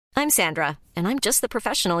I'm Sandra, and I'm just the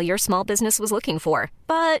professional your small business was looking for.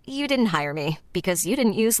 But you didn't hire me because you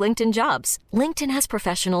didn't use LinkedIn Jobs. LinkedIn has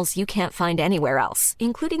professionals you can't find anywhere else,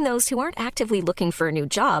 including those who aren't actively looking for a new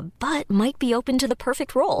job, but might be open to the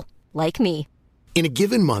perfect role, like me. In a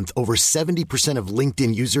given month, over 70% of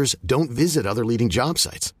LinkedIn users don't visit other leading job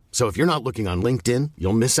sites. So if you're not looking on LinkedIn,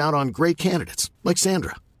 you'll miss out on great candidates like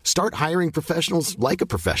Sandra. Start hiring professionals like a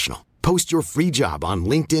professional. Post your free job on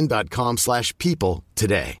linkedin.com/people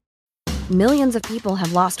today. Millions of people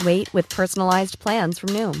have lost weight with personalized plans from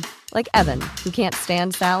Noom. Like Evan, who can't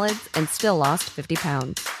stand salads and still lost 50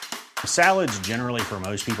 pounds. Salads generally for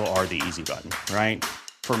most people are the easy button, right?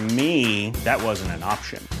 For me, that wasn't an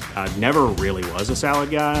option. I never really was a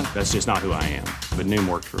salad guy. That's just not who I am. But Noom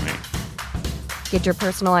worked for me. Get your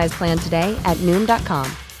personalized plan today at Noom.com.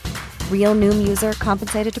 Real Noom user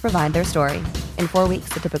compensated to provide their story. In 4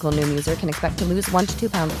 weeks, the typical Noom user can expect to lose 1 to 2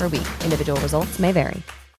 pounds per week. Individual results may vary.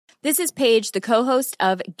 This is Paige, the co-host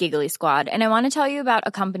of Giggly Squad, and I want to tell you about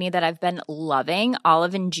a company that I've been loving,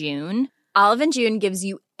 Olive & June. Olive & June gives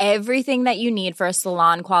you everything that you need for a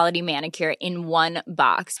salon-quality manicure in one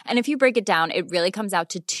box. And if you break it down, it really comes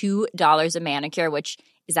out to $2 a manicure, which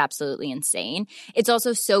is absolutely insane. It's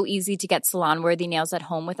also so easy to get salon-worthy nails at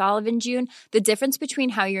home with Olive & June. The difference between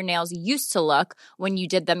how your nails used to look when you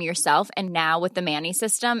did them yourself and now with the Mani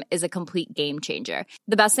system is a complete game changer.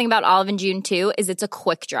 The best thing about Olive & June, too, is it's a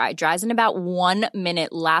quick dry. Dries in about 1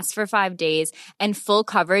 minute, lasts for 5 days, and full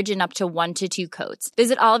coverage in up to 1 to 2 coats.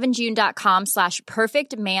 Visit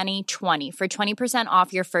oliveandjune.com/perfectmani20 for 20%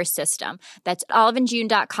 off your first system. That's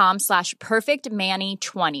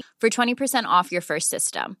oliveandjune.com/perfectmani20 for 20% off your first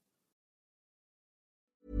system.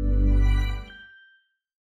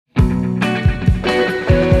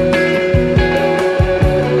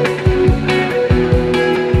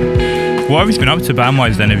 What have you been up to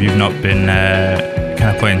band-wise then if you've not been kind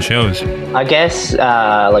of playing shows? I guess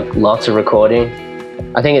like lots of recording.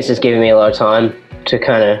 I think it's just giving me a lot of time to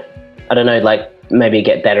kind of, I don't know, like maybe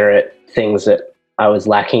get better at things that I was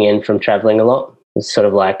lacking in from traveling a lot. It's sort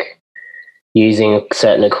of like using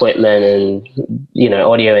certain equipment and, you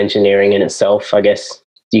know, audio engineering in itself, I guess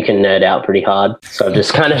you can nerd out pretty hard. So I've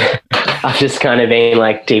just kind of been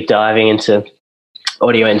like deep diving into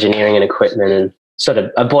audio engineering and equipment, and sort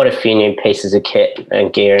of, I bought a few new pieces of kit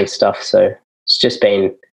and gear and stuff. So it's just been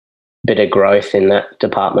a bit of growth in that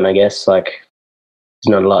department, I guess. Like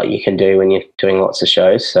there's not a lot you can do when you're doing lots of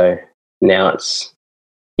shows. So now it's,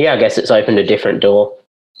 I guess it's opened a different door,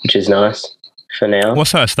 which is nice for now. What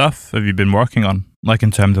sort of stuff have you been working on, like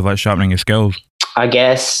in terms of like sharpening your skills? I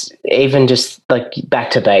guess even just like back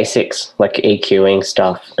to basics, like EQing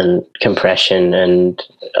stuff and compression and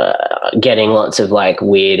getting lots of like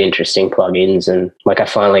weird, interesting plugins. And like I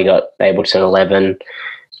finally got Ableton 11,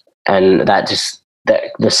 and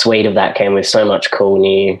the suite of that came with so much cool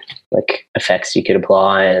new like effects you could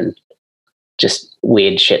apply and just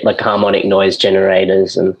weird shit like harmonic noise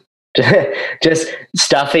generators and just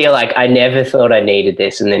stuff that you're like, I never thought I needed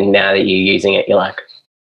this. And then now that you're using it, you're like,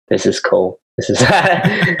 this is cool. This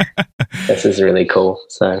is really cool.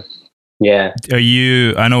 So, yeah.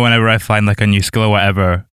 I know whenever I find like a new skill or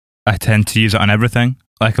whatever, I tend to use it on everything.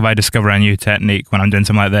 Like if I discover a new technique when I'm doing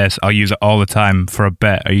something like this, I'll use it all the time for a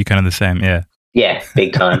bit. Are you kind of the same? Yeah. Yeah,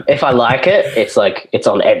 big time. If I like it, it's like, it's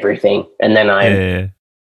on everything. And then and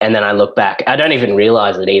then I look back. I don't even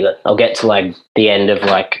realize it either. I'll get to like the end of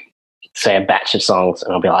like, say a batch of songs,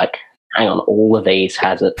 and I'll be like, hang on, all of these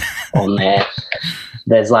has it on there.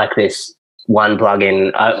 There's like this one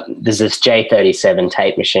plugin, there's this J37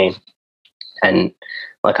 tape machine, and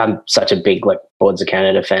like I'm such a big like Boards of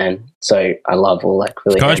Canada fan, so I love all like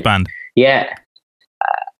really Scottish band. Yeah,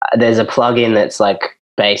 there's a plugin that's like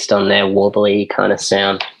based on their wobbly kind of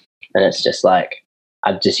sound, and it's just like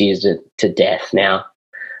I've just used it to death now.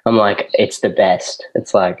 I'm like, it's the best.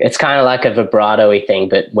 It's like, it's kind of like a vibrato-y thing,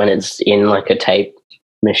 but when it's in like a tape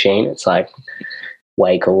machine, it's like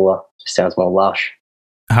way cooler. Just sounds more lush.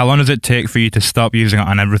 How long does it take for you to stop using it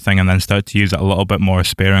on everything and then start to use it a little bit more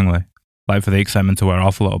sparingly? Like for the excitement to wear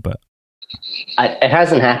off a little bit? It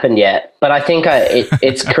hasn't happened yet, but I think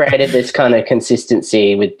it's created this kind of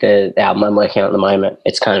consistency with the album I'm working on at the moment.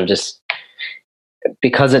 It's kind of just,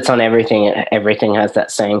 because it's on everything, everything has that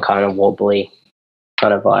same kind of wobbly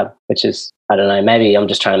kind of vibe, which is, I don't know, maybe I'm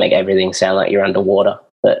just trying to make everything sound like you're underwater,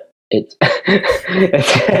 but it's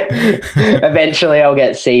eventually I'll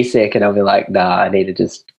get seasick and I'll be like, nah, I need to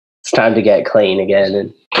just, it's time to get clean again.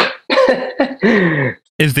 And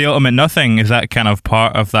is The Ultimate Nothing, is that kind of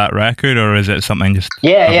part of that record, or is it something just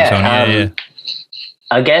yeah.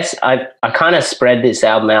 I guess I kind of spread this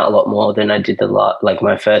album out a lot more than I did like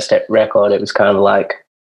my first record. It was kind of like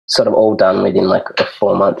sort of all done within like a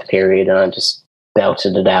 4-month period, and I just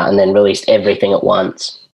belted it out and then released everything at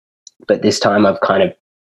once. But this time I've kind of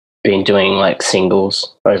been doing like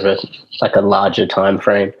singles over like a larger time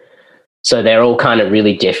frame. So they're all kind of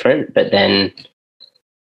really different, but then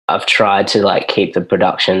I've tried to like keep the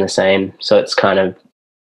production the same. So it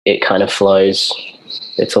kind of flows.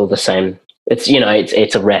 It's all the same. It's, you know,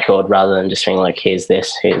 it's a record rather than just being like, here's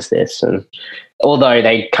this. And although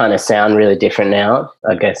they kind of sound really different now,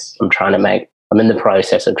 I guess I'm in the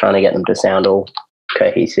process of trying to get them to sound all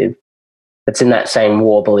cohesive. It's in that same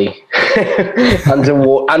warbly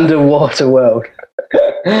underwater world.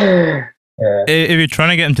 Yeah. If you're trying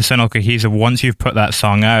to get them to sound all cohesive, once you've put that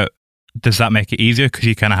song out, does that make it easier? Because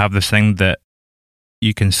you kind of have this thing that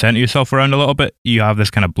you can center yourself around a little bit. You have this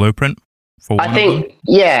kind of blueprint for one of them?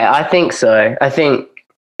 Yeah, I think so. I think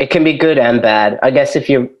it can be good and bad. I guess if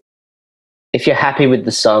you're happy with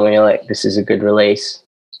the song and you're like, this is a good release,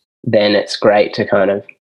 then it's great to kind of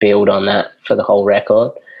build on that for the whole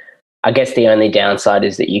record. I guess the only downside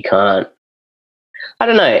is that you can't, I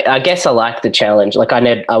don't know, I guess I like the challenge. Like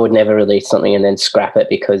I would never release something and then scrap it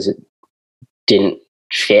because it didn't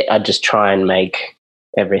fit. I'd just try and make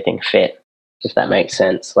everything fit, if that makes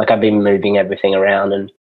sense. Like I've been moving everything around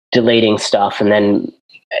and deleting stuff, and then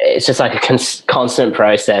it's just like a constant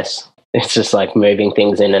process. It's just like moving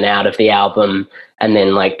things in and out of the album, and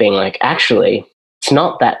then like being like, actually, it's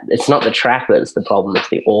not the track that's the problem, it's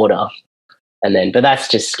the order. And then, but that's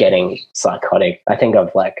just getting psychotic. I think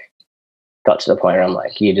I've like got to the point where I'm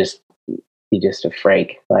like, you're just a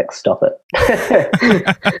freak. Like, stop it.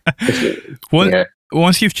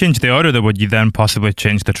 Once you've changed the order, though, would you then possibly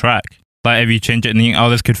change the track? Like, if you change it and you think,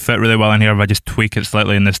 oh, this could fit really well in here if I just tweak it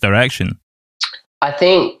slightly in this direction? I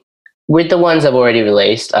think with the ones I've already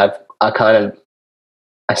released, I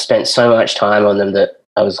spent so much time on them that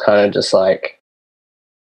I was kind of just like,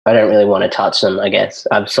 I don't really want to touch them, I guess.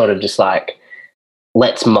 I'm sort of just like,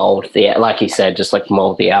 let's mold like you said, just like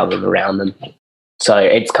mold the album around them. So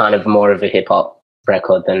it's kind of more of a hip hop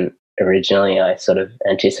record than originally I sort of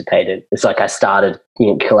anticipated. It's like I started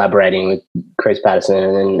collaborating with Chris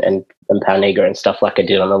Patterson and Pau Negro and stuff like I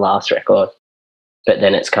did on the last record. But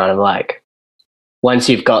then it's kind of like, once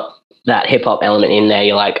you've got that hip hop element in there,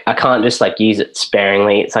 you're like, I can't just like use it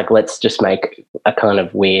sparingly. It's like, let's just make a kind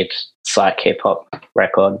of weird psych hip hop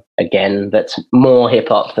record again that's more hip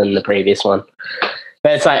hop than the previous one.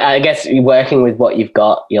 But it's like, I guess working with what you've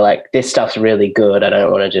got, you're like, this stuff's really good. I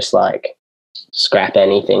don't want to just like scrap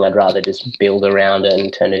anything. I'd rather just build around it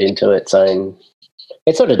and turn it into its own.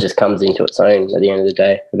 It sort of just comes into its own at the end of the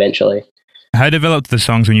day, eventually. How developed the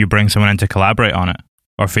songs when you bring someone in to collaborate on it,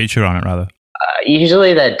 or feature on it rather?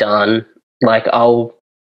 Usually they're done. Like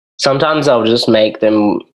sometimes I'll just make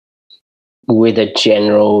them with a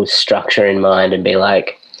general structure in mind and be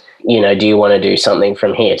like, do you want to do something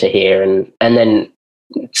from here to here? And then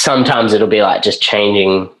sometimes it'll be like just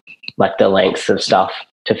changing like the lengths of stuff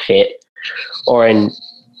to fit.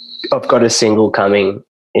 I've got a single coming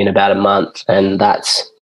in about a month, and that's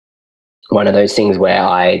one of those things where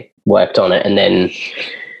I worked on it and then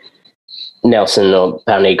Nelson or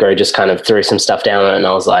Pau Negro just kind of threw some stuff down on it, and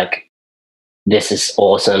I was like, this is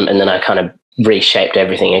awesome. And then I kind of reshaped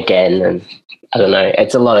everything again, and I don't know,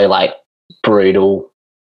 it's a lot of like brutal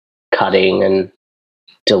cutting and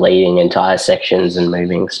deleting entire sections and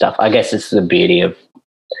moving stuff. I guess it's the beauty of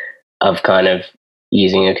kind of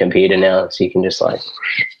using a computer now, so you can just like,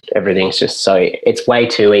 everything's just so, it's way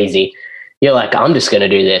too easy. You're like, I'm just going to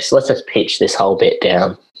do this. Let's just pitch this whole bit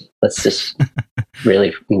down. Let's just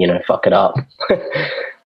really, fuck it up.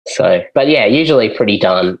 So, but yeah, usually pretty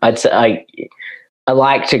done. I'd say I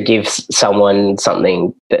like to give someone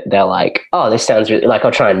something that they're like, oh, this sounds really, like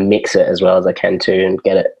I'll try and mix it as well as I can too and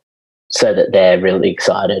get it so that they're really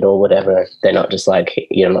excited or whatever. They're not just like,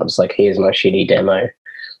 not just like, here's my shitty demo.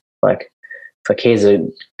 Like, it's like, here's a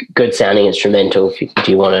good sounding instrumental.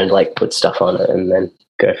 Do you want to like put stuff on it and then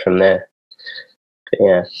go from there? But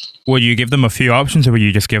yeah. Would you give them a few options, or would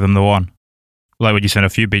you just give them the one? Like, would you send a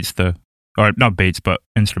few beats to, or not beats, but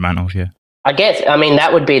instrumentals? Yeah. I guess,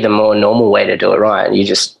 that would be the more normal way to do it, right?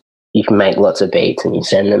 You can make lots of beats and you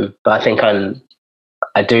send them. But I think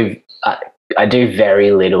I do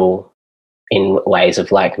very little in ways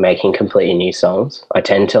of like making completely new songs. I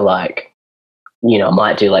tend to like, I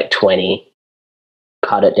might do like 20,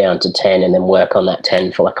 cut it down to 10 and then work on that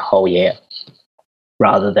 10 for like a whole year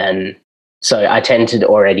rather than, so I tend to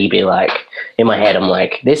already be like, in my head, I'm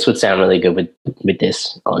like, this would sound really good with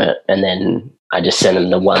this on it. And then I just send them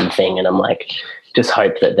the one thing and I'm like, just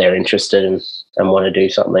hope that they're interested and want to do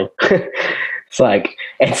something. It's like,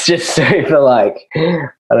 it's just super like, I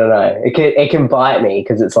don't know. It can bite me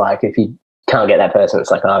because it's like, if you can't get that person, it's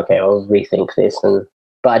like, oh, okay, I'll rethink this.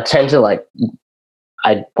 But I tend to like,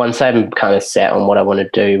 once I'm kind of set on what I want to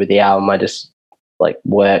do with the album, I just like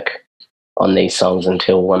work on these songs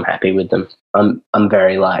until I'm happy with them. I'm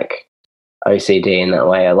very like OCD in that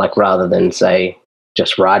way. I like, rather than say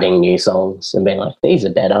just writing new songs and being like, these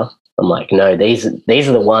are better, I'm like, no, these are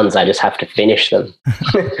the ones, I just have to finish them.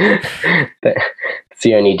 It's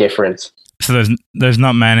the only difference. So there's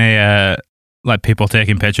not many like people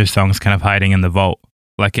taking pictures songs kind of hiding in the vault.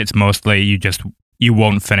 Like it's mostly you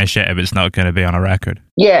won't finish it if it's not going to be on a record.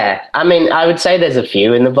 Yeah, I mean, I would say there's a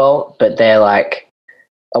few in the vault, but they're like,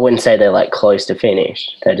 I wouldn't say they're like close to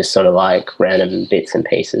finished. They're just sort of like random bits and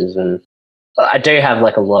pieces. And I do have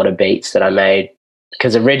like a lot of beats that I made,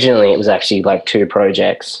 because originally it was actually like 2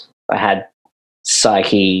 projects. I had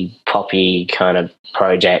psyche poppy kind of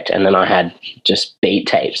project, and then I had just beat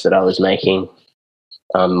tapes that I was making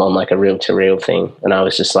on like a reel-to-reel thing. And I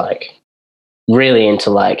was just like really into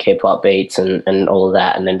like hip-hop beats and all of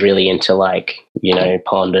that, and then really into like, you know,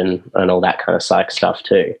 Pond and all that kind of psych stuff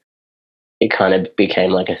too. It kind of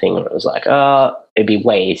became like a thing where it was like, oh, it'd be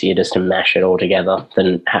way easier just to mash it all together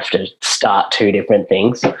than have to start 2 different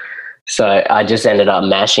things. So I just ended up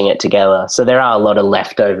mashing it together. So there are a lot of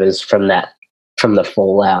leftovers from the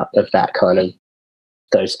fallout of that kind of,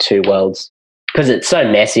 those 2 worlds, because it's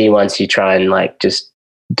so messy once you try and like just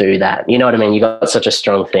do that. You know what I mean? You got such a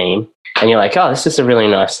strong theme and you're like, oh, this is a really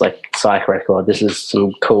nice like psych record. This is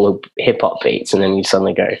some cool hip hop beats. And then you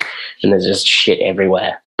suddenly go and there's just shit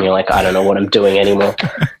everywhere. And you're like, I don't know what I'm doing anymore.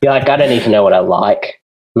 You're like, I don't even know what I like.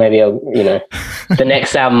 Maybe I'll, you know, the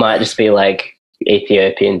next album might just be like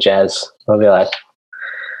Ethiopian jazz. I'll be like,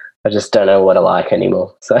 I just don't know what I like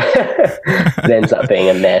anymore. So it ends up being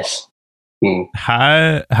a mess.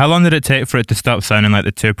 How long did it take for it to stop sounding like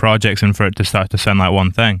the 2 projects and for it to start to sound like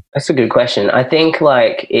one thing? That's a good question. I think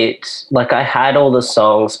like I had all the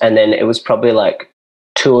songs, and then it was probably like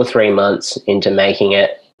 2 or 3 months into making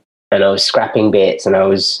it, and I was scrapping bits, and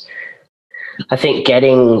I think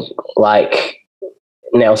getting like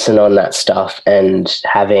Nelson on that stuff, and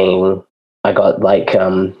I got like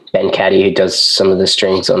Ben Caddy, who does some of the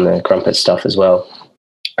strings on the Grumpet stuff as well.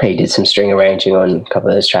 He did some string arranging on a couple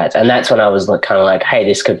of those tracks. And that's when I was like, kind of like, hey,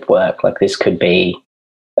 this could work. Like this could be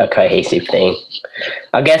a cohesive thing.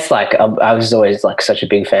 I guess like I was always like such a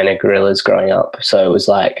big fan of Gorillaz growing up. So it was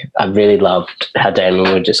like, I really loved how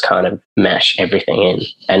Damon would just kind of mash everything in,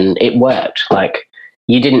 and it worked. Like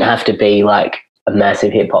you didn't have to be like a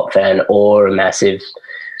massive hip hop fan or a massive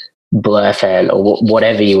Blur fan or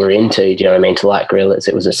whatever you were into, do you know what I mean, to like Gorillaz.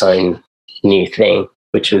 It was its own new thing,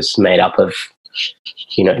 which was made up of,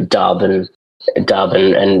 you know, dub and you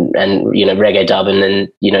know, reggae dub, and then,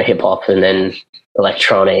 you know, hip hop, and then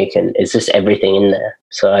electronic, and it's just everything in there.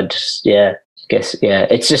 So I just guess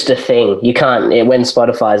it's just a thing. You can't, when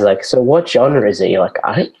Spotify's like, so what genre is it, you're like,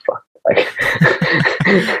 I don't fuck,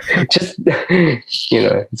 like just, you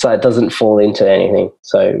know, it's like it doesn't fall into anything.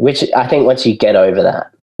 So which I think once you get over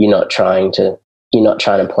that, you're not trying to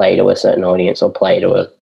play to a certain audience or play to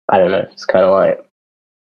I don't know. It's kind of like,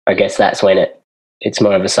 I guess that's when it's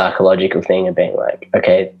more of a psychological thing of being like,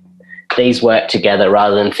 okay, these work together,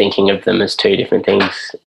 rather than thinking of them as 2 different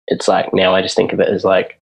things. It's like, now I just think of it as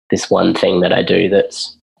like this one thing that I do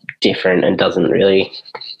that's different and doesn't really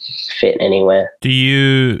fit anywhere. Do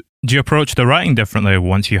you approach the writing differently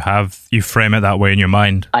once you frame it that way in your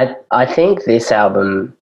mind? I think this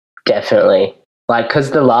album definitely, like,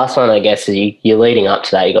 because the last one, I guess, is you're leading up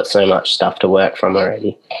to that, you got so much stuff to work from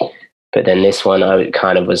already. But then this one, I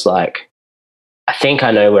kind of was like, I think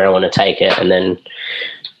I know where I want to take it. And then,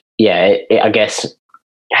 yeah, I guess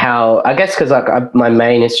because like my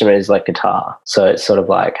main instrument is like guitar. So it's sort of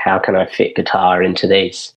like, how can I fit guitar into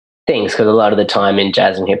these things? Because a lot of the time in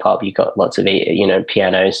jazz and hip hop, you've got lots of, you know,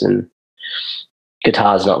 pianos, and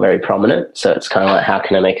guitar's not very prominent. So it's kind of like, how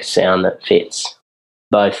can I make a sound that fits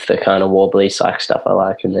both the kind of wobbly psych stuff I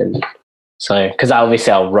like, and then because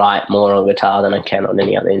obviously I'll write more on guitar than I can on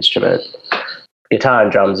any other instrument. Guitar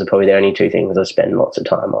and drums are probably the only 2 things I spend lots of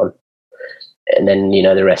time on, and then, you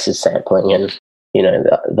know, the rest is sampling and, you know,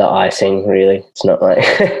 the icing. Really, it's not like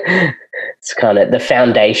it's kind of the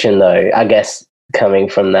foundation though. I guess coming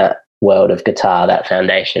from that world of guitar, that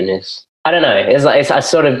foundation is, I don't know. It's like I've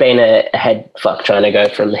sort of been a head fuck trying to go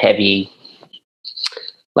from heavy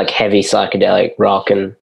psychedelic rock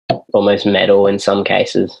and almost metal in some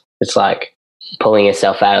cases. It's like pulling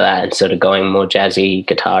yourself out of that and sort of going more jazzy,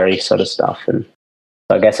 guitar-y sort of stuff. And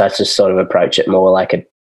so I guess I just sort of approach it more like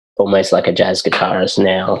almost like a jazz guitarist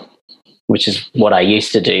now, which is what I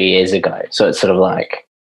used to do years ago. So it's sort of like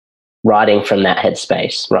writing from that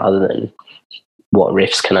headspace rather than what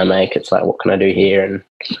riffs can I make. It's like, what can I do here? And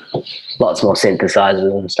lots more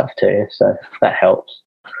synthesizers and stuff too. So that helps.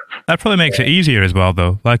 That probably makes it easier as well,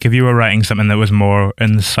 though. Like if you were writing something that was more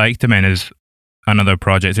in the psych domain as another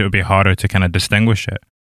project, it would be harder to kind of distinguish it.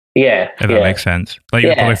 Yeah. If that makes sense. Like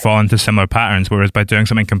you'd probably fall into similar patterns, whereas by doing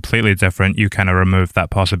something completely different, you kind of remove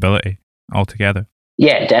that possibility altogether.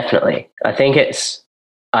 Yeah, definitely. I think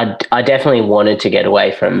I definitely wanted to get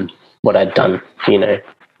away from what I'd done,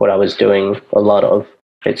 what I was doing a lot of.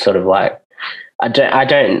 It's sort of like, I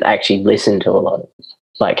don't actually listen to a lot of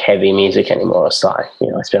like heavy music anymore or psych.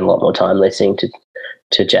 I spend a lot more time listening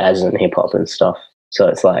to jazz and hip hop and stuff. So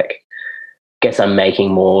it's like, I guess I'm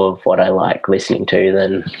making more of what I like listening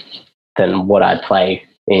to than what I'd play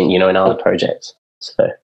in other projects. So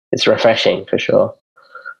it's refreshing for sure.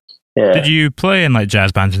 Yeah. Did you play in like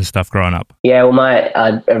jazz bands and stuff growing up? Yeah,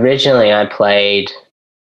 well, originally I played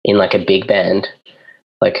in like a big band,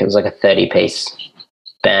 like it was like a 30-piece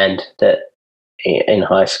band that in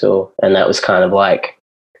high school, and that was kind of like,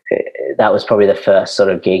 that was probably the first sort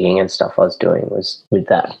of gigging and stuff I was doing was with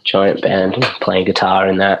that giant band, playing guitar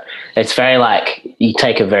and that. It's very like, you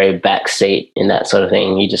take a very back seat in that sort of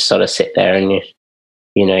thing. You just sort of sit there and your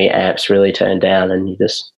amps really turned down and you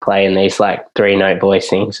just play in these like 3-note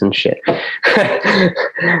voicings and shit.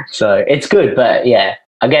 So it's good, but yeah,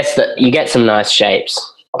 I guess that you get some nice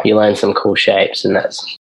shapes. You learn some cool shapes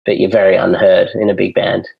but you're very unheard in a big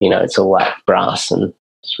band. It's all like brass and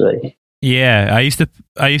it's really... Yeah, I used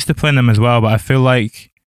to play in them as well, but I feel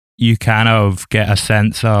like you kind of get a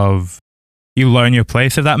sense of, you learn your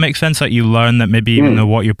place, if that makes sense. Like you learn that maybe even though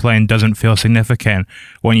what you're playing doesn't feel significant,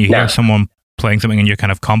 when you hear someone playing something and you're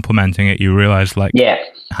kind of complimenting it, you realize like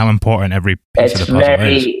how important every piece of the puzzle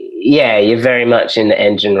is. Yeah, you're very much in the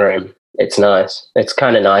engine room. It's nice. It's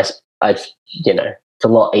kind of nice. It's a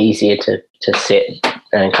lot easier to sit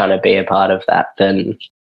and kind of be a part of that than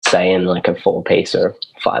say in like a 4-piece or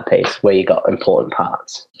 5-piece where you got important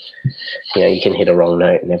parts. You can hit a wrong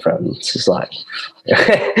note and everyone's just like,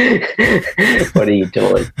 what are you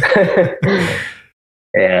doing?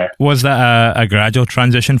 Yeah. Was that a gradual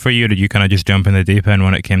transition for you? Or did you kind of just jump in the deep end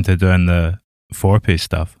when it came to doing the 4-piece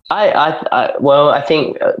stuff? I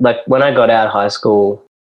think like when I got out of high school,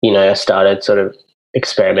 I started sort of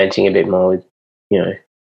experimenting a bit more with,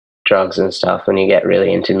 drugs and stuff when you get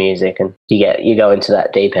really into music, and you go into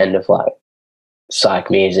that deep end of like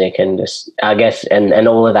psych music and just, I guess, and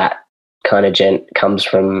all of that kind of comes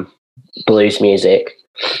from blues music.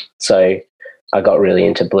 So I got really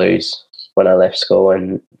into blues when I left school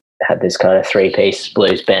and had this kind of 3-piece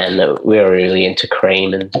blues band that we were really into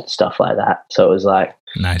Cream and stuff like that. So it was like,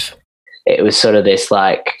 nice. It was sort of this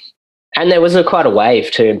like, and there was quite a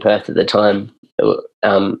wave too in Perth at the time.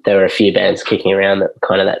 There were a few bands kicking around that were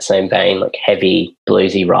kind of that same vein, like heavy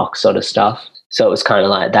bluesy rock sort of stuff. So it was kind of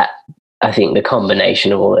like that. I think the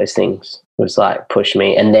combination of all those things was like pushed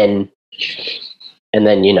me. And then,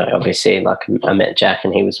 obviously like I met Jack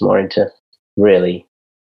and he was more into really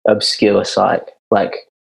obscure psych, like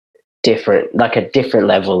a different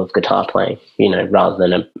level of guitar playing, rather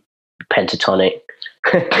than a pentatonic.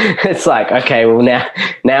 It's like, okay, well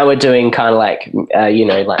now we're doing kind of like,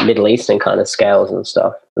 like Middle Eastern kind of scales and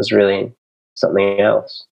stuff. It was really something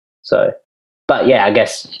else. So, but yeah, I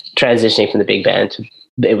guess transitioning from the big band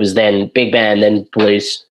it was then big band, then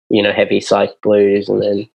blues, heavy psych blues, and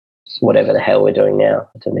then whatever the hell we're doing now.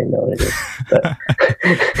 I don't even know what it is. But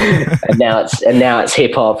and now it's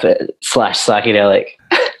hip hop / psychedelic.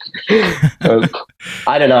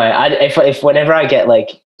 I don't know. If whenever I get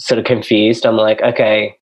like sort of confused, I'm like,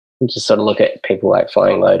 okay, just sort of look at people like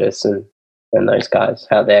Flying Lotus and those guys,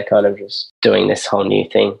 how they're kind of just doing this whole new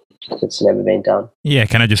thing that's never been done. Yeah,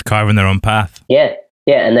 kind of just carving their own path. Yeah,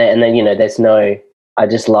 and then there's no. I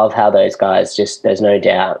just love how those guys there's no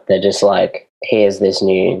doubt. They're just like, here's this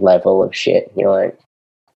new level of shit. And you're like,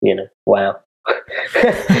 wow.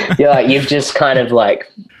 You're like, you've just kind of like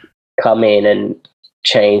come in and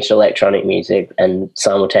changed electronic music, and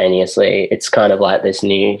simultaneously it's kind of like this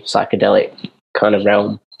new psychedelic kind of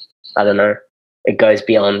realm. I don't know. It goes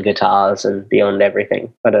beyond guitars and beyond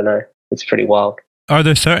everything. I don't know. It's pretty wild. Are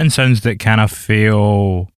there certain sounds that kind of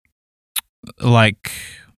feel like,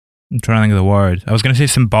 I'm trying to think of the word. I was going to say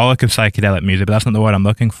symbolic of psychedelic music, but that's not the word I'm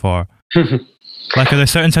looking for. Like, are there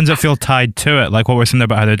certain sounds that feel tied to it? Like what we're saying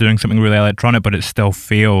about how they're doing something really electronic, but it still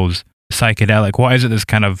feels psychedelic. What is it that's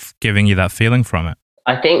kind of giving you that feeling from it?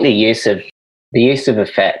 I think the use of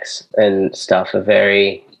effects and stuff are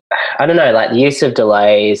very, I don't know, like the use of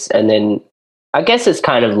delays and then I guess it's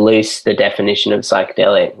kind of loose, the definition of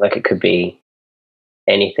psychedelic. Like it could be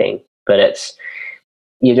anything, but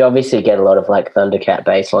you'd obviously get a lot of like Thundercat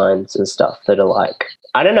bass lines and stuff that are like,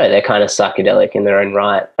 I don't know, they're kind of psychedelic in their own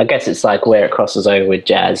right. I guess it's like where it crosses over with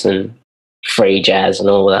jazz and free jazz and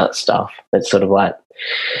all that stuff. It's sort of like,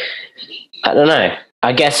 I don't know.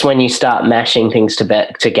 I guess when you start mashing things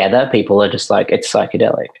together, people are just like, it's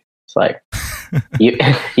psychedelic. It's like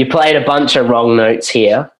you played a bunch of wrong notes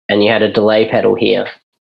here and you had a delay pedal here.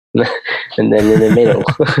 And then in the middle,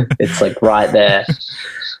 it's like right there.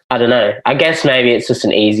 I don't know. I guess maybe it's just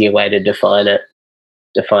an easier way to define it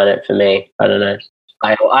for me. I don't know.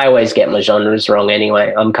 I always get my genres wrong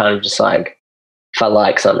anyway. I'm kind of just like, if I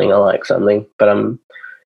like something, I like something. But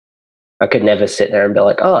I could never sit there and be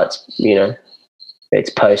like, oh, it's, you know, it's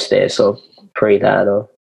post this or pre that or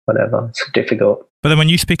whatever. It's difficult. But then when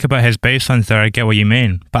you speak about his bass lines there, I get what you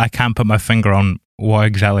mean, but I can't put my finger on what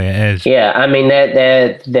exactly it is. Yeah, I mean,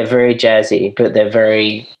 they're very jazzy, but they're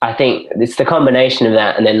very, I think it's the combination of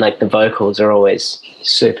that, and then like the vocals are always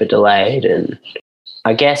super delayed, and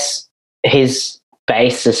I guess his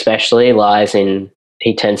bass especially lies in,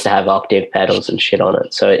 he tends to have octave pedals and shit on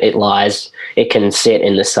it, so it can sit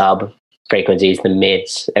in the sub frequencies, the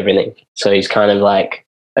mids, everything. So he's kind of like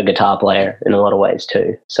a guitar player in a lot of ways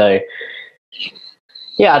too. So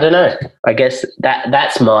yeah, I don't know. I guess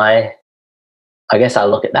that's I guess I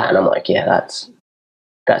look at that and I'm like, yeah, that's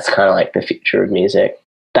kind of like the future of music.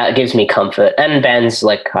 That gives me comfort. And bands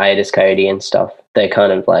like Hiatus Cody and stuff, they're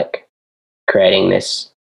kind of like created this,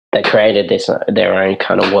 their own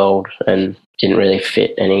kind of world and didn't really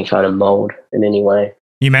fit any kind of mold in any way.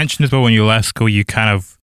 You mentioned as well when you left school, you kind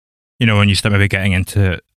of, you know, when you start maybe getting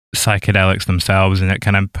into psychedelics themselves and it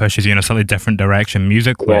kind of pushes you in a slightly different direction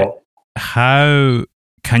musically. Yeah. How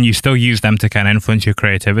can you still use them to kind of influence your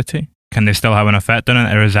creativity? Can they still have an effect on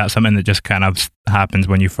it, or is that something that just kind of happens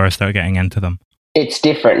when you first start getting into them? It's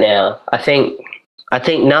different now. I think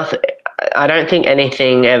nothing. I don't think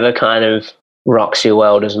anything ever kind of rocks your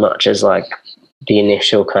world as much as like the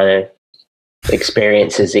initial kind of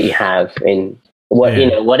experiences that you have in you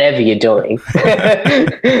know, whatever you're doing.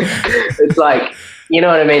 It's like, you know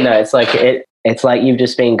what I mean? Though it's like you've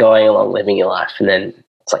just been going along living your life, and then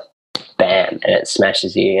it's like bam, and it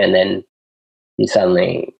smashes you, and then you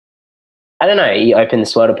suddenly, I don't know, you open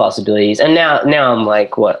this world of possibilities. And now I'm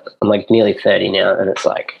like nearly 30 now, and it's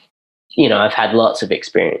like, you know, I've had lots of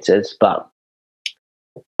experiences, but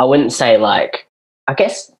I wouldn't say like, I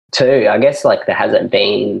guess like there hasn't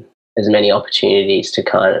been as many opportunities to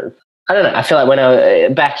kind of, I don't know, I feel like when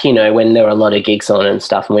you know, when there were a lot of gigs on and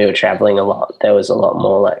stuff and we were traveling a lot, there was a lot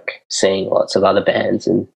more like seeing lots of other bands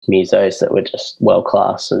and musos that were just world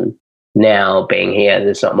class. And now being here,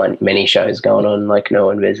 there's not many shows going on, like no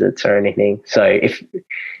one visits or anything. So if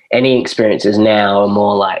any experiences now are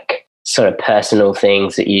more like sort of personal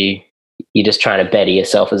things that you're just trying to better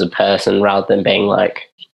yourself as a person, rather than being like,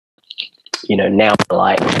 you know, now I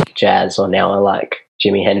like jazz or now I like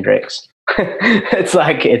Jimi Hendrix.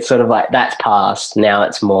 It's sort of like that's past. Now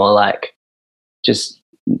it's more like just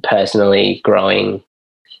personally growing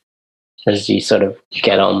as you sort of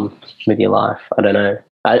get on with your life. I don't know.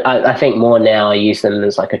 I think more now I use them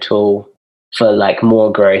as like a tool for like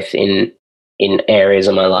more growth in areas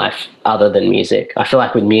of my life other than music. I feel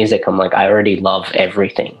like with music, I'm like, I already love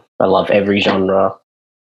everything. I love every genre.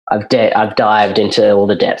 I've dived into all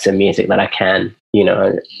the depths of music that I can, you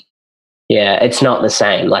know. Yeah, it's not the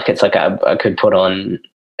same. Like it's like I could put on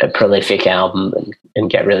a prolific album and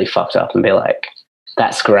get really fucked up and be like,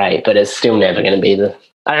 that's great, but it's still never going to be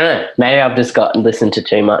I don't know. Maybe I've just listened to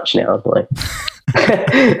too much now. Like,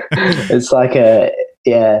 it's like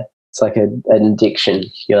an addiction.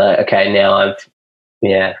 You're like, okay, now I've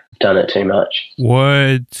done it too much.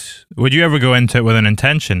 Would you ever go into it with an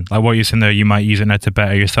intention? Like what you're saying there, you might use it to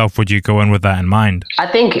better yourself. Would you go in with that in mind? I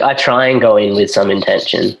think I try and go in with some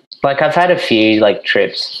intention. Like I've had a few like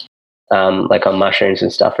trips, like on mushrooms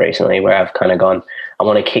and stuff recently, where I've kind of gone, I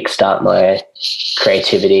want to kickstart my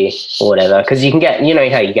creativity or whatever. Because you can get, you know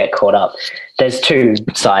how you get caught up. There's two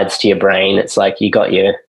sides to your brain. It's like you got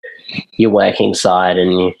your working side,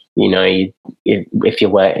 and if you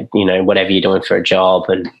work, you know, whatever you're doing for a job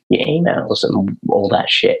and your emails and all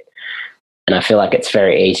that shit. And I feel like it's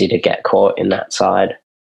very easy to get caught in that side,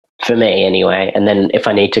 for me anyway. And then if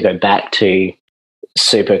I need to go back to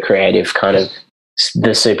super creative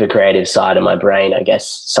the super creative side of my brain, I guess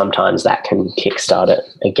sometimes that can kickstart it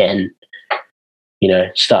again, you know,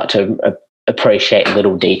 start to appreciate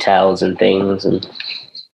little details and things.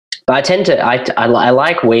 But I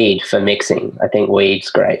like Weed for mixing. I think Weed's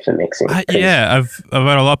great for mixing. I've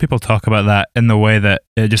heard a lot of people talk about that in the way that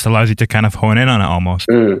it just allows you to kind of hone in on it almost.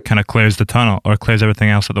 Kind of clears the tunnel or clears everything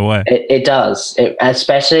else out of the way. It does,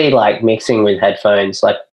 especially like mixing with headphones.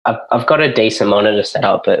 Like I've got a decent monitor set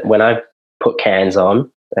up, but when I put cans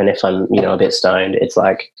on and if I'm, a bit stoned, it's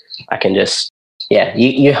like I can just,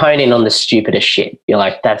 you hone in on the stupidest shit. You're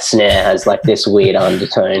like, that snare has like this weird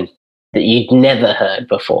undertone that you'd never heard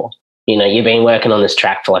before. You've been working on this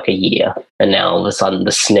track for like a year and now all of a sudden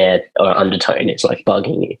the snare or undertone is like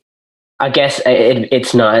bugging you. I guess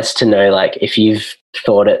it's nice to know, like, if you've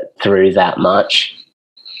thought it through that much,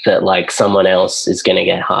 that like someone else is going to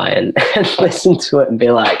get high and listen to it and be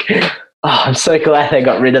like, oh, I'm so glad they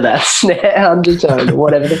got rid of that snare undertone or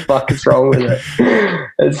whatever the fuck is wrong with it.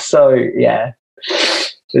 It's so,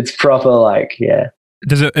 it's proper, like,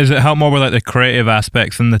 Does it help more with like the creative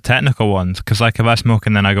aspects than the technical ones? Because like if I smoke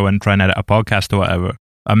and then I go and try and edit a podcast or whatever,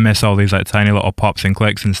 I miss all these like tiny little pops and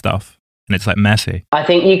clicks and stuff, and it's like messy. I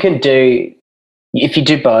think you can do, if you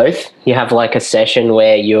do both, you have like a session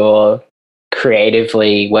where you're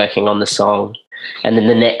creatively working on the song, and then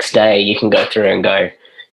the next day you can go through and go,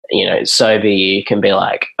 sober, you can be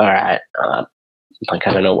like, all right, like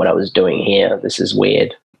I don't know what I was doing here. This is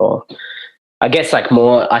weird. Or I guess like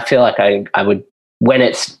more, I feel like I would, when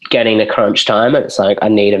it's getting to crunch time, it's like I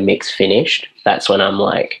need a mix finished. That's when I'm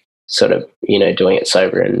like sort of, doing it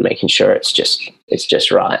sober and making sure it's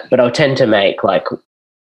just right. But I'll tend to make like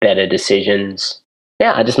better decisions.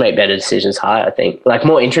 Yeah, I just make better decisions high, I think. Like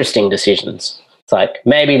more interesting decisions. It's like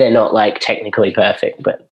maybe they're not like technically perfect,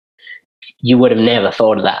 but you would have never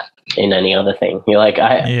thought of that in any other thing. You're like,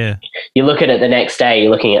 you look at it the next day,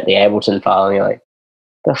 you're looking at the Ableton file and you're like,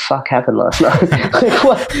 the fuck happened last night?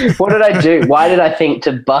 Like, what did I do? Why did I think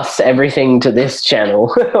to bus everything to this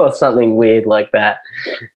channel or something weird like that?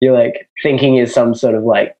 You're like thinking is some sort of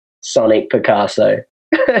like sonic Picasso,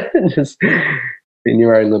 just in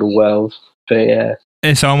your own little world. But yeah,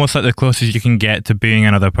 it's almost like the closest you can get to being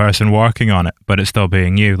another person working on it, but it's still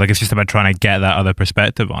being you. Like it's just about trying to get that other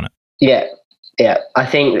perspective on it. Yeah. I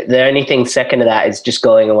think the only thing second to that is just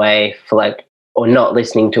going away for like, or not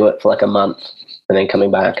listening to it for like a month. And then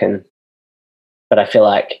coming back but I feel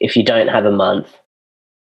like if you don't have a month,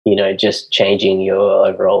 just changing your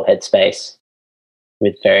overall headspace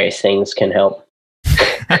with various things can help.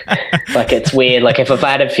 Like it's weird. Like if I've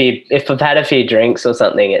had a few drinks or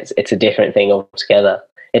something, it's a different thing altogether.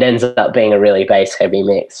 It ends up being a really bass heavy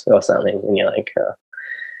mix or something, and you're like,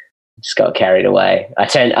 just got carried away.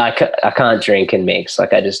 I can't drink and mix. Like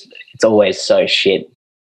it's always so shit.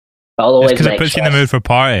 I'll always because it puts you in the mood for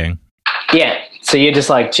partying. Yeah. So you're just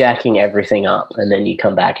like jacking everything up, and then you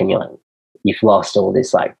come back and you're like, you've lost all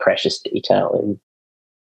this like precious detail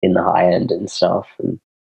in the high end and stuff. And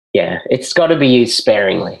yeah, it's got to be used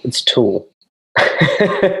sparingly. It's a tool.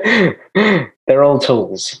 They're all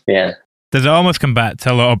tools. Yeah. Does it almost come back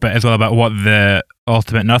to a little bit as well about what the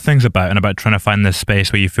Ultimate Nothing's about and about trying to find this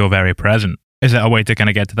space where you feel very present? Is it a way to kind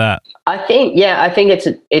of get to that? I think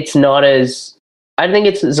it's not as, I don't think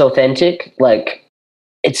it's as authentic. Like,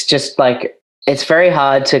 it's just like, it's very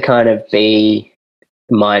hard to kind of be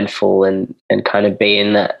mindful and kind of be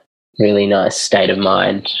in that really nice state of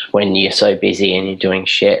mind when you're so busy and you're doing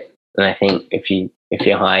shit. And I think if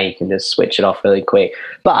you're high, you can just switch it off really quick.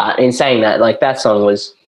 But in saying that, like that song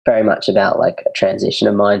was very much about like a transition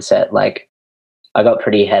of mindset. Like I got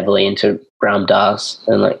pretty heavily into Ram Dass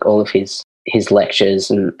and like all of his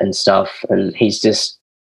lectures and stuff. And he's just,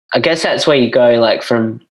 I guess that's where you go, like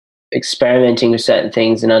from experimenting with certain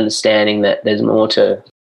things and understanding that there's more to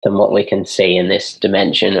than what we can see in this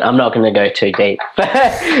dimension. I'm not going to go too deep,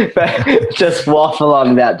 but just waffle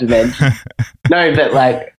on about dimension. No, but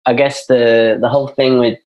like, I guess the whole thing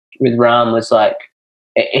with Ram was like,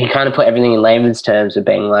 he kind of put everything in layman's terms of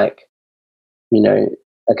being like,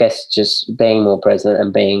 I guess just being more present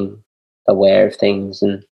and being aware of things.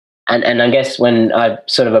 And I guess when I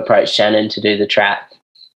sort of approached Shannon to do the track,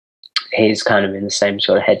 he's kind of in the same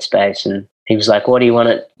sort of headspace, and he was like,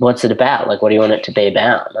 what's it about? Like, what do you want it to be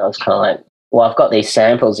about? And I was kind of like, well, I've got these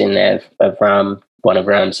samples in there of Ram, one of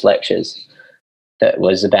Ram's lectures that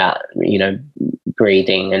was about,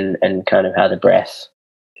 breathing and kind of how the breath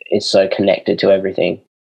is so connected to everything.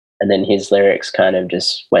 And then his lyrics kind of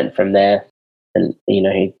just went from there, and,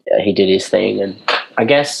 he did his thing. And I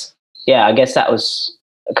guess that was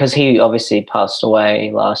because he obviously passed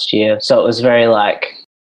away last year. So it was very like,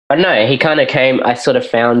 I don't know, he kind of came, I sort of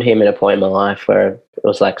found him at a point in my life where it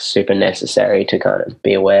was like super necessary to kind of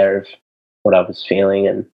be aware of what I was feeling.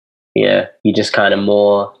 And yeah, you just kind of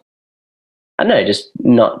more, I don't know, just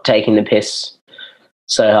not taking the piss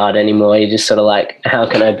so hard anymore. You're just sort of like, how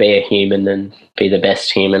can I be a human and be the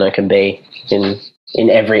best human I can be in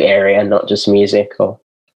every area, not just music?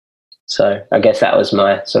 So I guess that was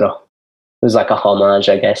my sort of, it was like a homage,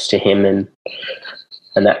 I guess, to him and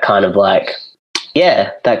that kind of like,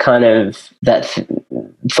 yeah, that kind of, that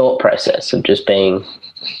thought process of just being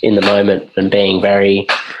in the moment and being very,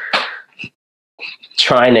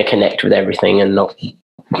 trying to connect with everything and not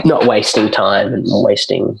wasting time and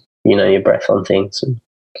wasting, you know, your breath on things. And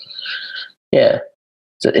yeah,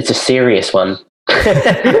 so it's a serious one.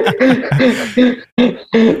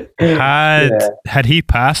 Had he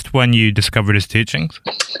passed when you discovered his teachings?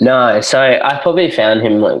 No, so I probably found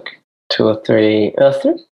him like 2 or 3,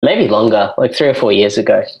 maybe longer, like 3 or 4 years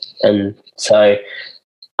ago. And so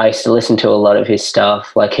I used to listen to a lot of his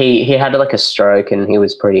stuff. Like he had like a stroke and he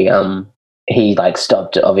was pretty, he like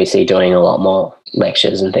stopped obviously doing a lot more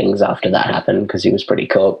lectures and things after that happened because he was pretty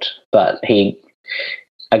cooked. But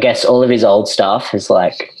I guess all of his old stuff is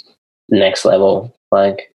like next level.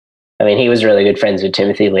 Like, I mean, he was really good friends with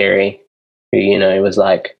Timothy Leary, who, you know, was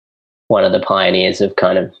like one of the pioneers of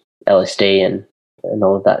kind of LSD and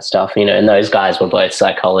all of that stuff, you know, and those guys were both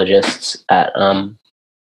psychologists at,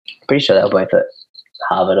 pretty sure they were both at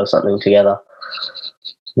Harvard or something together.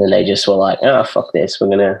 And then they just were like, oh, fuck this, we're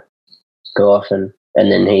going to go off. And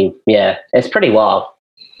then it's pretty wild.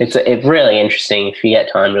 It's really interesting. If you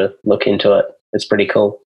get time to look into it, it's pretty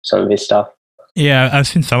cool, some of his stuff. Yeah, I've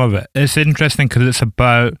seen some of it. It's interesting because it's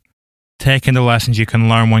about taking the lessons you can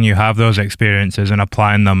learn when you have those experiences and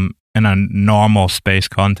applying them in a normal space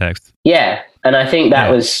context. Yeah, and I think that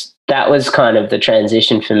was kind of the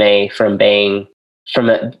transition for me from being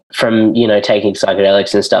from you know, taking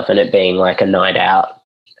psychedelics and stuff and it being like a night out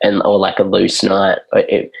or like a loose night.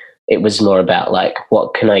 It was more about like,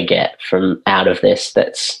 what can I get from out of this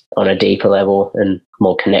that's on a deeper level and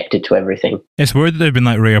more connected to everything. It's weird that they've been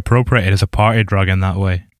like reappropriated as a party drug in that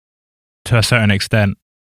way, to a certain extent.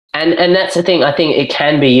 And that's the thing. I think it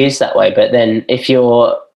can be used that way, but then if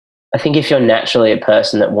you're naturally a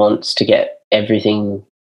person that wants to get everything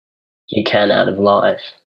you can out of life,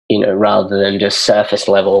 you know, rather than just surface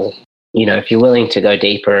level, you know, if you're willing to go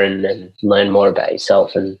deeper and learn more about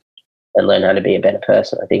yourself and learn how to be a better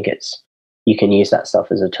person, I think you can use that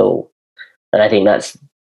stuff as a tool. And I think that's,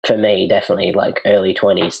 for me, definitely like early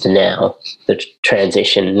 20s to now. The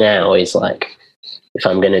transition now is like, if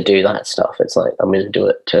I'm going to do that stuff, it's like I'm going to do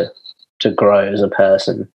it to grow as a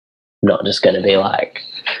person, not just going to be like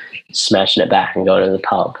smashing it back and going to the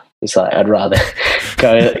pub. It's like I'd rather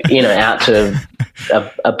go, you know, out to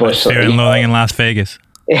a bush. Fear and Loathing in Las Vegas.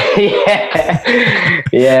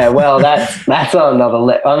 yeah. Well, that's on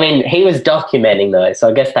another. I mean, he was documenting though, so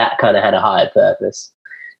I guess that kind of had a higher purpose.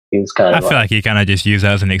 He was kind of. I feel like he kind of just used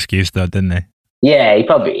that as an excuse, though, didn't he? Yeah, he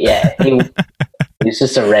probably. Yeah, he was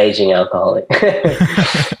just a raging alcoholic.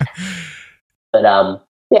 But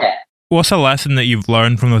yeah. What's a lesson that you've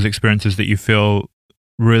learned from those experiences that you feel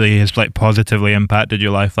really has like positively impacted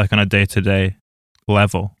your life, like on a day-to-day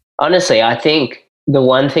level? Honestly, I think the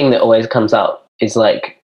one thing that always comes up is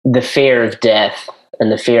like the fear of death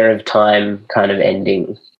and the fear of time kind of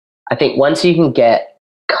ending. I think once you can get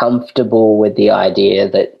comfortable with the idea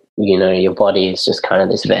that, you know, your body is just kind of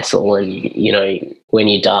this vessel and, you know, when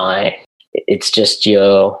you die, it's just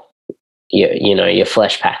your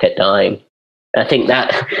flesh packet dying. I think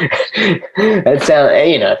that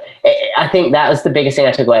you know, I think that was the biggest thing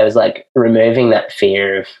I took away, was like removing that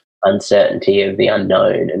fear of uncertainty, of the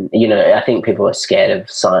unknown. And, you know, I think people are scared of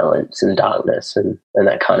silence and darkness and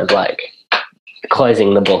that kind of like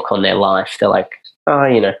closing the book on their life. They're like, oh,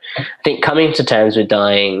 you know, I think coming to terms with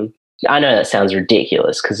dying, I know that sounds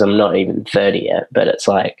ridiculous because I'm not even 30 yet, but it's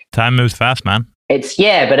like... Time moves fast, man.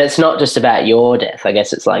 But it's not just about your death. I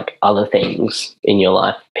guess it's like other things in your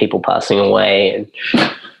life, people passing away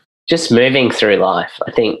and just moving through life.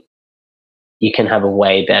 I think you can have a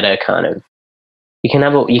way better kind of,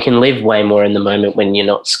 you can live way more in the moment when you're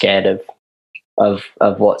not scared of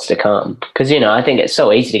what's to come. Because, you know, I think it's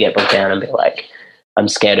so easy to get bogged down and be like, I'm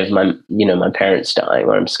scared of my parents dying,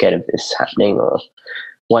 or I'm scared of this happening. Or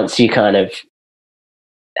once you kind of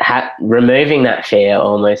removing that fear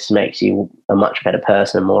almost makes you a much better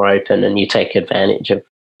person, more open, and you take advantage of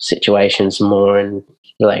situations more in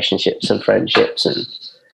relationships and friendships, and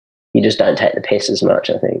you just don't take the piss as much.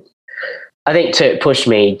 I think to push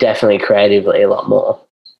me definitely creatively a lot more.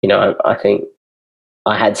 You know, I think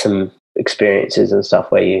I had some experiences and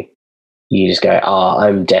stuff where you just go, oh,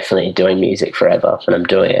 I'm definitely doing music forever, and I'm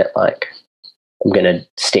doing it. Like, I'm going to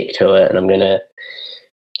stick to it, and I'm going to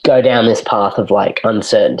go down this path of like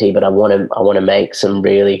uncertainty, but I want to make some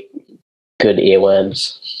really good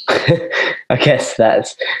earworms. I guess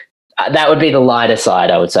that would be the lighter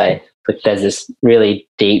side, I would say. Like there's this really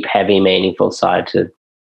deep, heavy, meaningful side to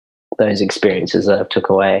those experiences that I took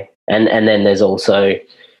away. And then there's also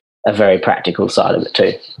a very practical side of it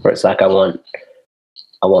too, where it's like I want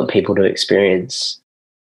people to experience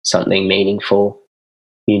something meaningful,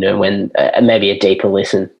 when maybe a deeper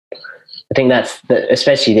listen. I think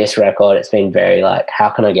especially this record, it's been very like, how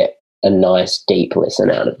can I get a nice deep listen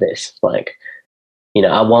out of this? Like,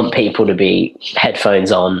 I want people to be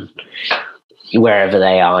headphones on wherever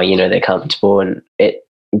they are, they're comfortable, and it,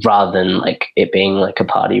 rather than like it being like a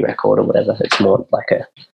party record or whatever, it's more like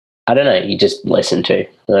I don't know, you just listen to. I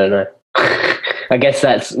don't know. I guess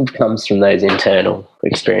that comes from those internal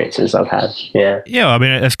experiences I've had. Yeah. Yeah, I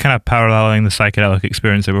mean, it's kind of paralleling the psychedelic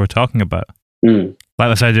experience that we were talking about. Like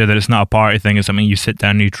this idea that it's not a party thing, it's something you sit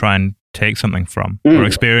down and you try and take something from or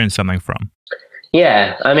experience something from.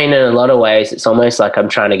 Yeah, I mean, in a lot of ways, it's almost like I'm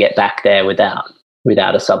trying to get back there without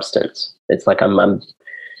a substance. It's like I'm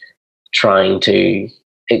trying to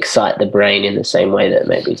excite the brain in the same way that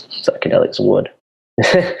maybe psychedelics would.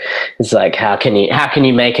 It's like, how can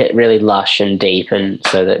you make it really lush and deep, and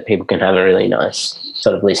so that people can have a really nice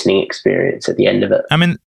sort of listening experience at the end of it. I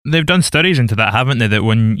mean, they've done studies into that, haven't they? That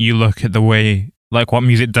when you look at the way, like what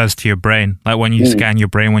music does to your brain, like when you scan your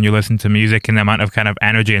brain when you listen to music and the amount of kind of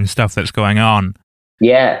energy and stuff that's going on.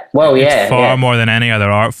 Yeah. Well, it's far more than any other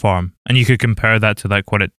art form. And you could compare that to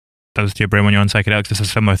like what it does to your brain when you're on psychedelics. It's a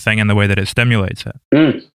similar thing in the way that it stimulates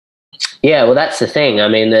it. Yeah, well, that's the thing. I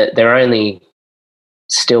mean, they're only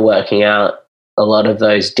still working out a lot of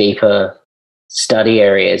those deeper study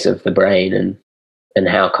areas of the brain and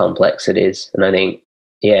how complex it is. And I think,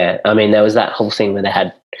 yeah, I mean, there was that whole thing where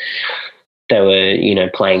they were,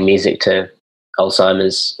 playing music to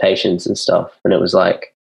Alzheimer's patients and stuff. And it was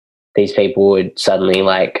like, these people would suddenly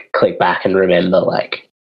like click back and remember like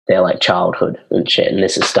their like childhood and shit. And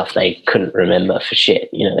this is stuff they couldn't remember for shit.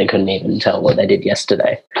 They couldn't even tell what they did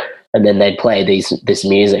yesterday. And then they'd play this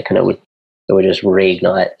music and it would just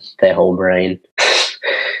reignite their whole brain.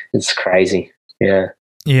 It's crazy. Yeah.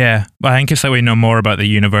 Yeah. Well, I think it's like we know more about the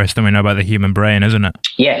universe than we know about the human brain, isn't it?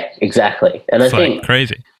 Yeah, exactly. And it's I think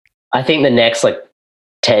crazy. I think the next like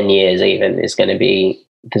 10 years even there's going to be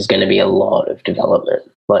a lot of development.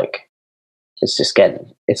 Like it's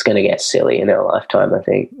going to get silly in our lifetime, I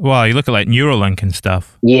think. Well, you look at like Neuralink and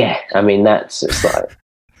stuff. Yeah. I mean, that's just like,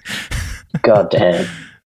 God damn.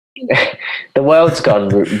 The world's gone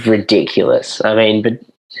ridiculous. I mean, but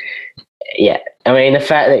yeah, I mean, the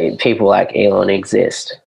fact that people like Elon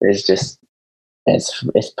exist is just,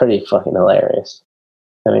 it's pretty fucking hilarious.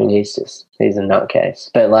 I mean, he's a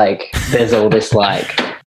nutcase. But like, there's all this like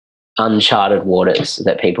uncharted waters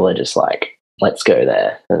that people are just like, let's go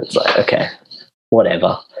there. And it's like, okay,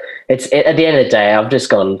 whatever. At the end of the day, I've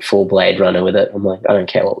just gone full Blade Runner with it. I'm like, I don't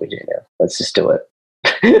care what we do now. Let's just do it.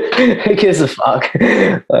 Who gives a fuck?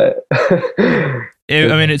 I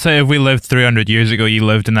mean, it's like if we lived 300 years ago, you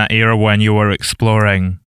lived in that era when you were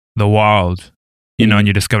exploring the world, and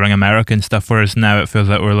you're discovering America and stuff, whereas now it feels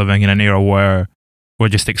like we're living in an era where we're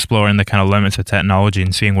just exploring the kind of limits of technology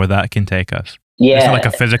and seeing where that can take us. Yeah. It's not like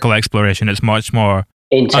a physical exploration, it's much more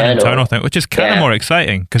an internal thing, which is kind of more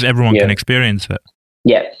exciting because everyone can experience it.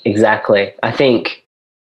 Yeah, exactly. I think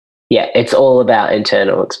it's all about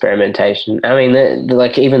internal experimentation. I mean,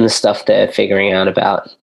 like even the stuff they're figuring out about,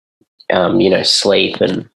 sleep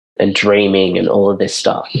and dreaming and all of this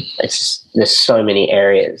stuff. It's just, there's so many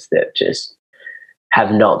areas that just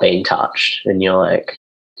have not been touched, and you're like,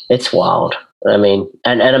 it's wild. I mean,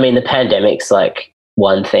 and I mean, the pandemic's like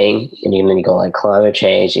one thing, and then you got like climate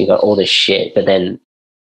change, and you got all this shit, but then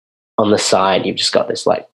on the side, you've just got this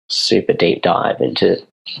like super deep dive into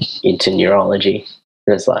neurology.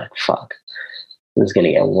 And it's like, fuck, this is going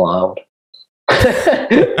to get wild.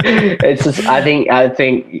 It's just, I think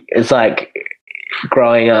it's like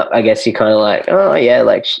growing up, I guess you're kind of like, oh yeah,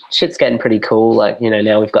 like shit's getting pretty cool. Like,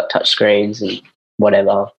 now we've got touch screens and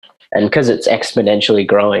whatever. And because it's exponentially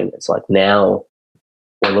growing, it's like now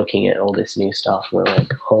we're looking at all this new stuff and we're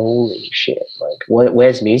like, holy shit, like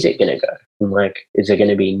where's music going to go? And like, is there going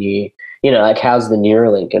to be new, like how's the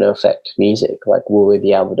Neuralink going to affect music? Like, will we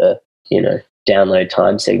be able to, download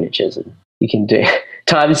time signatures, and you can do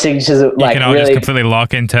time signatures. Like, you can just completely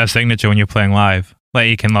lock into a signature when you're playing live. Like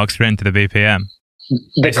you can lock straight into the BPM.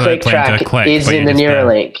 The click track is in the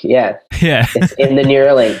Neuralink. Yeah. It's in the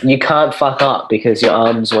Neuralink. You can't fuck up because your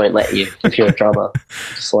arms won't let you if you're a drummer.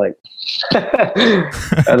 Just like,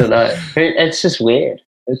 I don't know. It's just weird.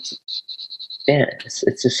 It's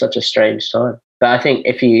just such a strange time. But I think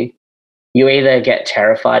if you either get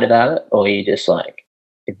terrified about it or you just like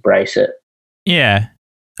embrace it. Yeah.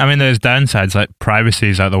 I mean, there's downsides, like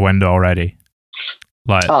privacy's out the window already.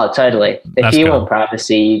 Like, oh, totally. If you want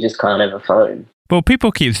privacy, you just can't have a phone. Well,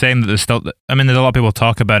 people keep saying that there's still, I mean, there's a lot of people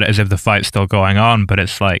talk about it as if the fight's still going on, but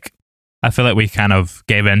it's like, I feel like we kind of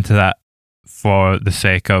gave into that for the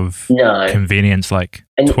sake of convenience, like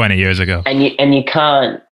 20 years ago. And you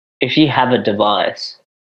can't, if you have a device,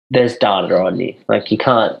 there's data on you. Like, you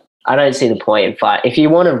can't, I don't see the point in fight. If you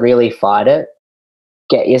want to really fight it,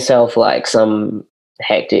 get yourself like some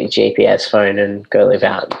hectic GPS phone and go live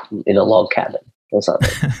out in a log cabin or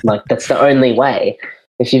something. Like, that's the only way.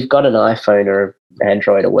 If you've got an iPhone or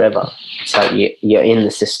Android or whatever, so you're in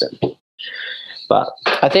the system. But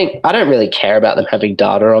I think I don't really care about them having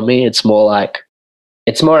data on me. It's more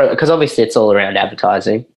because obviously it's all around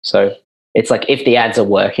advertising. So it's like, if the ads are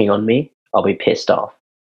working on me, I'll be pissed off.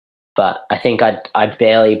 But I think I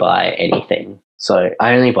barely buy anything. So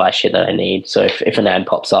I only buy shit that I need. So if an ad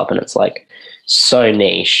pops up and it's like so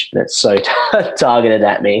niche and it's so targeted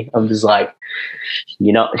at me, I'm just like,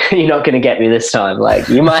 you're not going to get me this time. Like,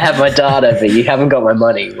 you might have my data, but you haven't got my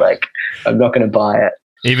money. Like, I'm not going to buy it.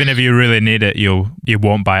 Even if you really need it, you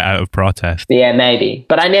won't buy it out of protest. Yeah, maybe.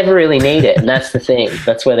 But I never really need it, and that's the thing.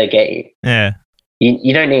 That's where they get you. Yeah.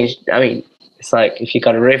 You don't need, I mean, it's like, if you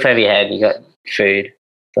got a roof over your head, you got food,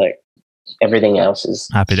 it's like, everything else is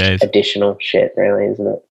happy days. Additional shit, really, isn't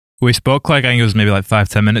it? We spoke, like, I think it was maybe like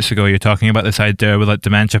 5-10 minutes ago, you're talking about this idea with like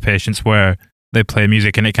dementia patients where they play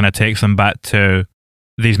music and it kind of takes them back to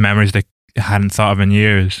these memories they hadn't thought of in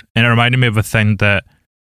years. And it reminded me of a thing that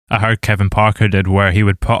I heard Kevin Parker did where he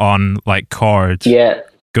would put on like chords,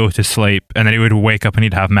 go to sleep, and then he would wake up and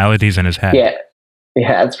he'd have melodies in his head.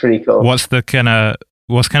 Yeah, that's pretty cool. What's kind of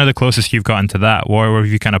the closest you've gotten to that? Where have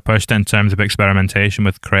you kind of pushed in terms of experimentation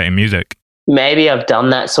with creating music? Maybe I've done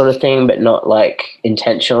that sort of thing, but not like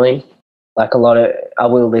intentionally. Like I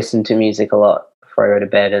will listen to music a lot before I go to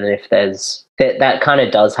bed, and if there's that kind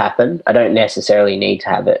of does happen. I don't necessarily need to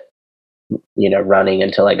have it, running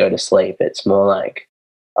until I go to sleep. It's more like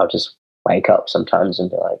I'll just wake up sometimes and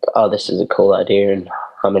be like, oh, this is a cool idea, and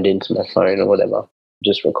hum it into my phone or whatever,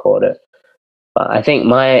 just record it. But I think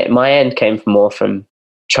my end came more from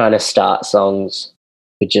trying to start songs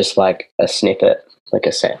with just like a snippet, like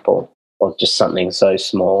a sample, or just something so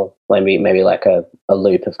small, maybe like a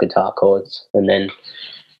loop of guitar chords, and then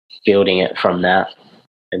building it from that.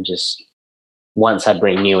 And just once I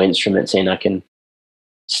bring new instruments in, I can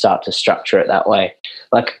start to structure it that way.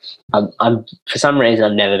 Like I'm for some reason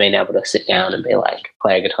I've never been able to sit down and be like,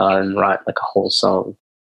 play a guitar and write like a whole song,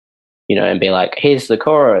 and be like, here's the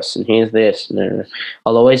chorus and here's this. And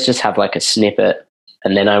I'll always just have like a snippet,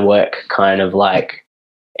 and then I work kind of like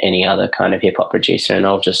any other kind of hip hop producer, and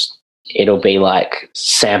it'll be like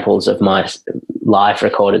samples of my live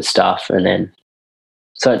recorded stuff. And then,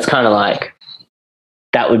 so it's kind of like,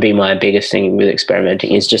 that would be my biggest thing with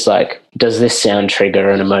experimenting, is just like, does this sound trigger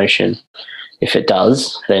an emotion? If it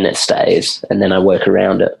does, then it stays, and then I work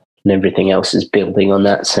around it, and everything else is building on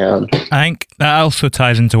that sound. I think that also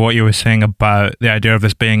ties into what you were saying about the idea of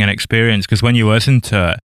this being an experience, because when you listen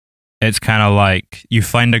to it, it's kind of like you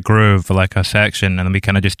find a groove for like a section, and then we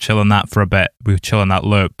kind of just chill on that for a bit. We chill in that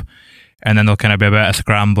loop, and then there'll kind of be a bit of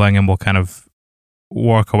scrambling, and we'll kind of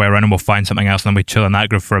work our way around and we'll find something else, and then we chill in that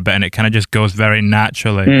groove for a bit, and it kind of just goes very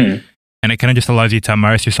naturally. And it kind of just allows you to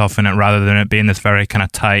immerse yourself in it rather than it being this very kind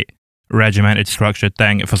of tight, regimented, structured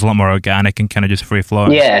thing. It feels a lot more organic and kind of just free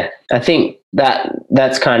flowing. Yeah, I think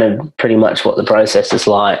that's kind of pretty much what the process is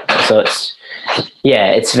like. So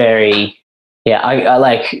it's very, I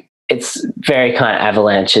like, it's very kind of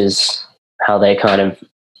Avalanches, how they kind of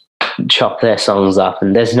chop their songs up,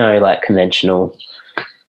 and there's no like conventional,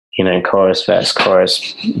 chorus, verse,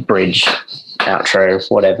 chorus, bridge, outro,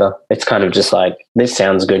 whatever. It's kind of just like, this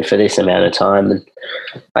sounds good for this amount of time. And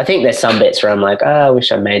I think there's some bits where I'm like, I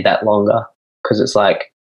wish I made that longer, because it's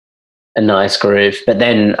like a nice groove. But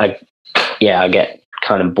then I get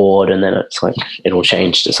kind of bored, and then it's like it'll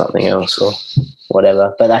change to something else or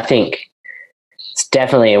whatever. But I think it's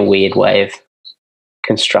definitely a weird way of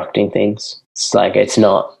constructing things. It's like, it's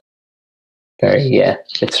not very,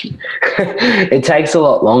 it's it takes a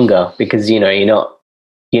lot longer, because you're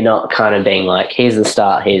not kind of being like, here's the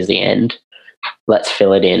start, here's the end, let's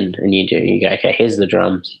fill it in. And you go, okay, here's the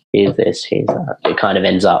drums, here's this, here's that. It kind of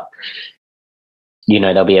ends up,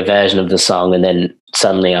 there'll be a version of the song, and then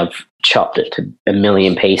suddenly I've chopped it to a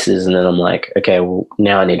million pieces, and then I'm like, okay, well,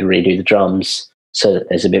 now I need to redo the drums so that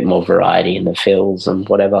there's a bit more variety in the fills and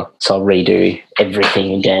whatever. So I'll redo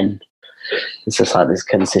everything again. It's just like this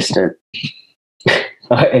consistent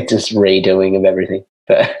it's just redoing of everything.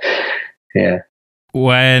 But yeah.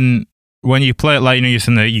 When when you play it live, you're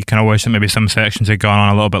saying that you kind of wish that maybe some sections had gone on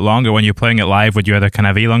a little bit longer. When you're playing it live, would you either kind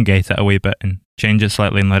of elongate it a wee bit and change it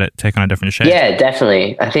slightly and let it take on a different shape? Yeah,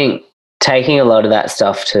 definitely. I think taking a lot of that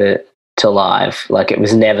stuff to live, like it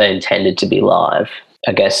was never intended to be live.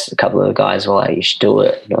 I guess a couple of the guys were like, you should do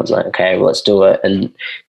it. And I was like, okay, well, let's do it. And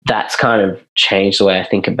that's kind of changed the way I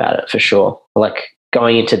think about it for sure. Like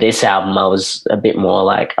going into this album, I was a bit more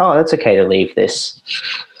like, oh, that's okay to leave this,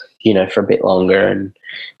 for a bit longer. And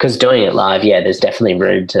because doing it live, there's definitely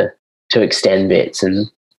room to extend bits and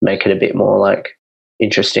make it a bit more like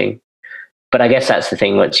interesting. But I guess that's the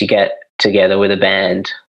thing. Once you get together with a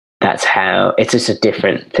band, that's how it's just a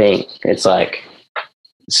different thing. It's like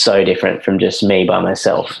so different from just me by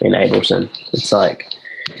myself in Ableton. It's like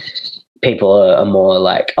people are more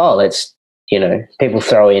like, oh, let's, people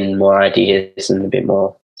throw in more ideas and a bit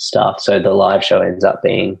more stuff. So the live show ends up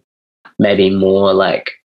being maybe more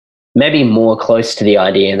close to the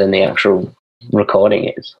idea than the actual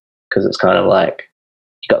recording is, because it's kind of like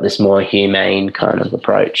you got this more humane kind of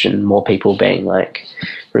approach and more people being like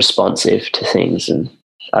responsive to things. And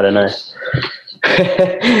I don't know.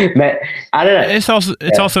 I don't know.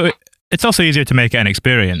 It's also easier to make it an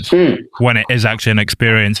experience when it is actually an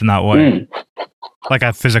experience in that way. Like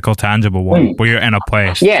a physical, tangible one where you're in a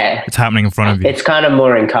place. Yeah. It's happening in front of you. It's kind of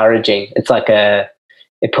more encouraging. It's like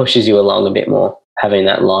it pushes you along a bit more, having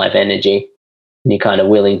that live energy. And you're kind of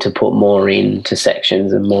willing to put more into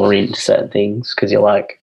sections and more into certain things because you're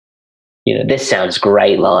like, this sounds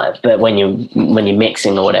great live. But when you're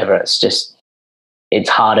mixing or whatever, it's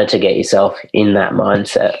harder to get yourself in that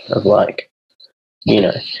mindset of like,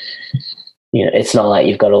 it's not like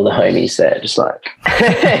you've got all the homies there, just like,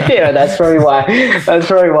 that's probably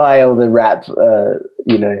why all the rap, the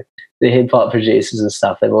hip hop producers and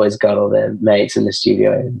stuff, they've always got all their mates in the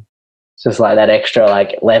studio. And it's just like that extra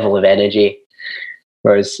like level of energy.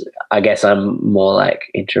 Whereas I guess I'm more like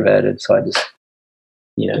introverted. So I just,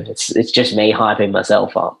 it's just me hyping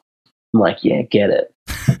myself up. I'm like, yeah, get it.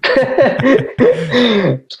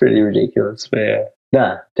 It's pretty ridiculous, but yeah.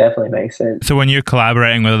 No, definitely makes sense. So when you're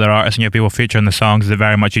collaborating with other artists and you have people featuring the songs, is it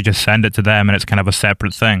very much you just send it to them and it's kind of a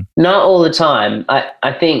separate thing? Not all the time.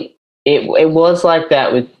 I think it was like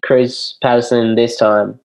that with Chris Patterson this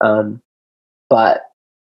time. But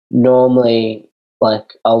normally,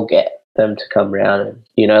 like, I'll get them to come round and,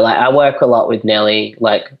 like I work a lot with Nelly.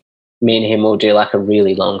 Like me and him will do like a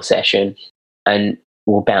really long session and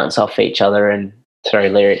we'll bounce off each other and throw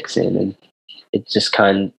lyrics in, and it just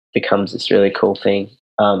kind of becomes this really cool thing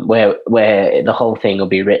where the whole thing will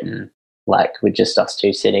be written like with just us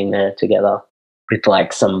two sitting there together with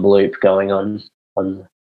like some loop going on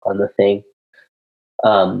the thing.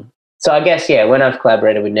 So I guess, when I've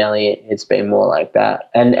collaborated with Nelly, it's been more like that.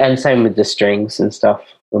 And same with the strings and stuff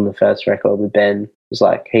on the first record with Ben. It was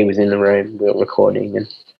like he was in the room, we were recording,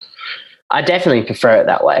 and I definitely prefer it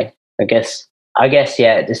that way. I guess,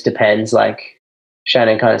 it just depends. Like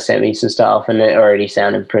Shannon kind of sent me some stuff and it already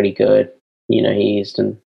sounded pretty good. He used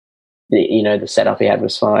and the setup he had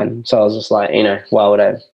was fine. So I was just like, why would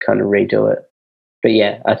I kind of redo it? But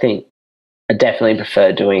yeah, I think I definitely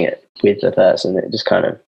prefer doing it with the person. It just kind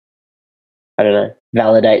of, I don't know,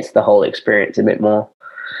 validates the whole experience a bit more.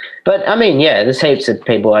 But I mean, there's heaps of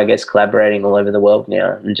people, I guess, collaborating all over the world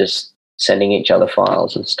now and just sending each other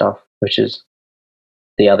files and stuff, which is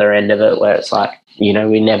the other end of it where it's like, we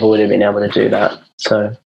never would have been able to do that.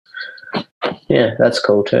 So yeah, that's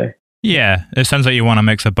cool too. Yeah, it sounds like you want a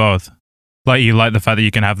mix of both. Like you like the fact that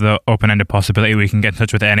you can have the open-ended possibility where you can get in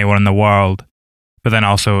touch with anyone in the world, but then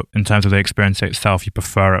also in terms of the experience itself, you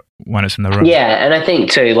prefer it when it's in the room. Yeah, and I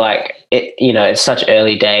think too, like, it's such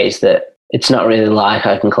early days that it's not really like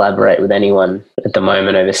I can collaborate with anyone at the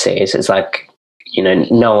moment overseas. It's like,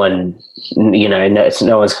 no one,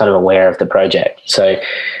 no one's kind of aware of the project. So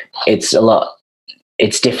it's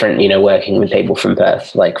different, working with people from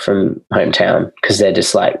Perth, like from hometown, because they're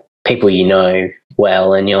just like people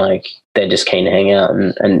well, and you're like, they're just keen to hang out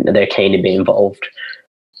and they're keen to be involved.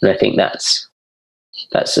 And I think that's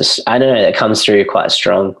just, I don't know, that comes through quite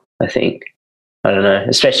strong, I think. I don't know,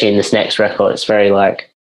 especially in this next record, it's very like,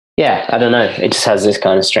 I don't know, it just has this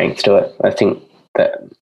kind of strength to it. I think that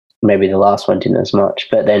maybe the last one didn't as much,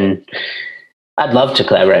 but then I'd love to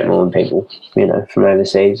collaborate more with people, from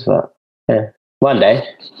overseas, but yeah, one day.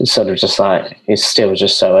 It's sort of just like, it's still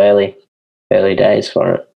just so early days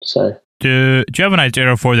for it. So do you have an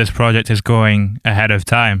idea of where this project is going ahead of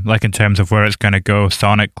time, like in terms of where it's going to go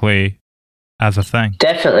sonically as a thing?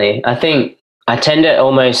 Definitely. I think I tend to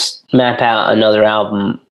almost map out another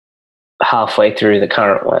album halfway through the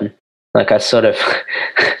current one. Like I sort of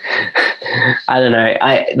I don't know.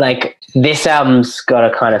 I like this album's got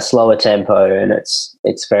a kind of slower tempo, and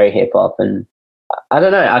it's very hip hop, and I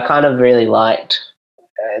don't know. I kind of really liked.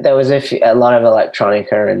 There was a lot of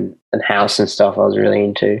electronica and house and stuff I was really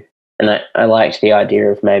into, and I liked the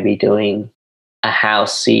idea of maybe doing a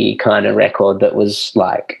housey kind of record that was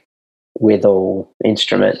like with all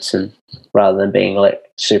instruments, and rather than being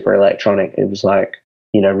super electronic, it was like,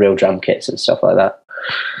 you know, real drum kits and stuff like that.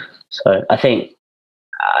 So I think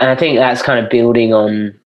that's kind of building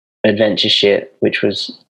on Adventure Shit, which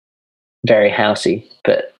was very housey,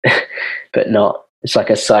 but not. It's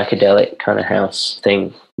like a psychedelic kind of house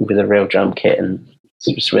thing with a real drum kit, and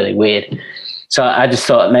it's just really weird. So I just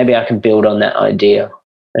thought maybe I can build on that idea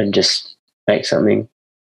and just make something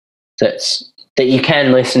that you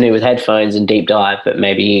can listen to with headphones and deep dive, but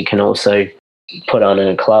maybe you can also put on in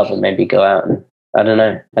a club and maybe go out and, I don't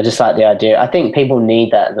know. I just like the idea. I think people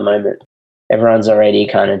need that at the moment. Everyone's already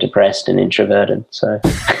kind of depressed and introverted, so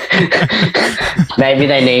maybe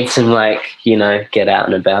they need some, like, you know, get out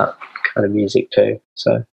and about kind of music too.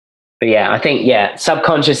 So, but yeah, I think,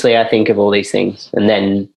 subconsciously I think of all these things, and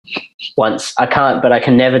then once I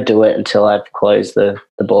can never do it until I've closed the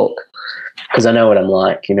book, because I know what I'm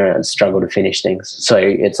like, you know, I struggle to finish things. So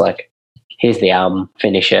it's like, here's the album,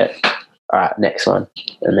 finish it. All right, next one.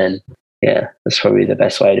 And then, yeah, that's probably the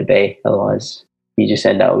best way to be. Otherwise, you just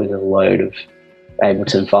end up with a load of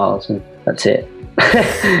Ableton files and that's it.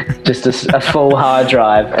 Just a full hard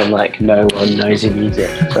drive, and like no one knows your music.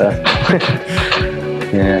 So,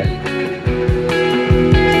 yeah.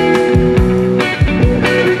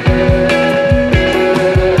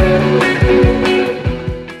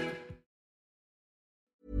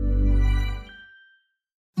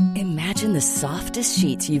 Imagine the softest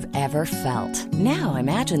sheets you've ever felt. Now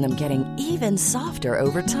imagine them getting even softer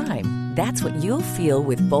over time. That's what you'll feel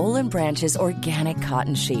with Boll & Branch's organic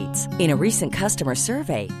cotton sheets. In a recent customer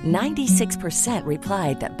survey, 96%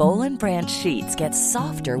 replied that Boll & Branch sheets get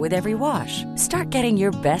softer with every wash. Start getting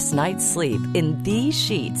your best night's sleep in these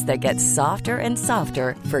sheets that get softer and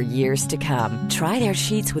softer for years to come. Try their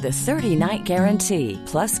sheets with a 30-night guarantee.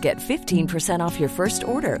 Plus, get 15% off your first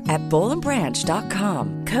order at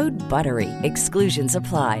bollandbranch.com. Code BUTTERY. Exclusions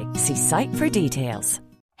apply. See site for details.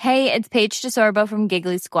 Hey, it's Paige DeSorbo from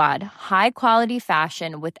Giggly Squad. High quality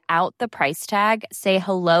fashion without the price tag. Say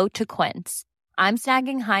hello to Quince. I'm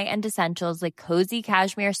snagging high-end essentials like cozy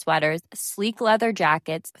cashmere sweaters, sleek leather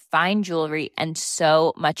jackets, fine jewelry, and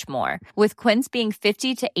so much more. With Quince being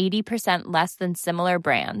 50 to 80% less than similar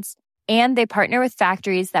brands. And they partner with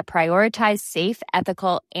factories that prioritize safe,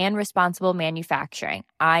 ethical, and responsible manufacturing.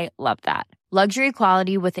 I love that. Luxury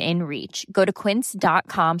quality within reach. Go to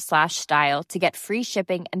quince.com/style to get free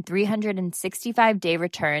shipping and 365-day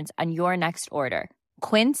returns on your next order.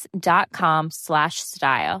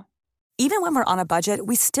 Quince.com/style. Even when we're on a budget,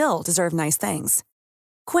 we still deserve nice things.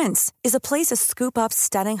 Quince is a place to scoop up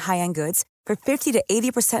stunning high-end goods for 50 to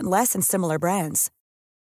 80% less than similar brands.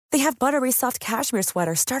 They have buttery soft cashmere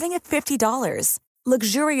sweaters starting at $50,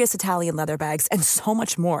 luxurious Italian leather bags, and so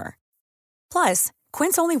much more. Plus,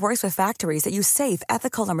 Quince only works with factories that use safe,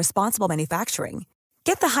 ethical, and responsible manufacturing.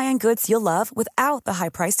 Get the high-end goods you'll love without the high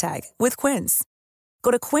price tag with Quince.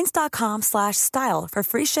 Go to quince.com/style for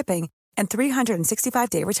free shipping and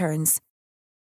 365-day returns.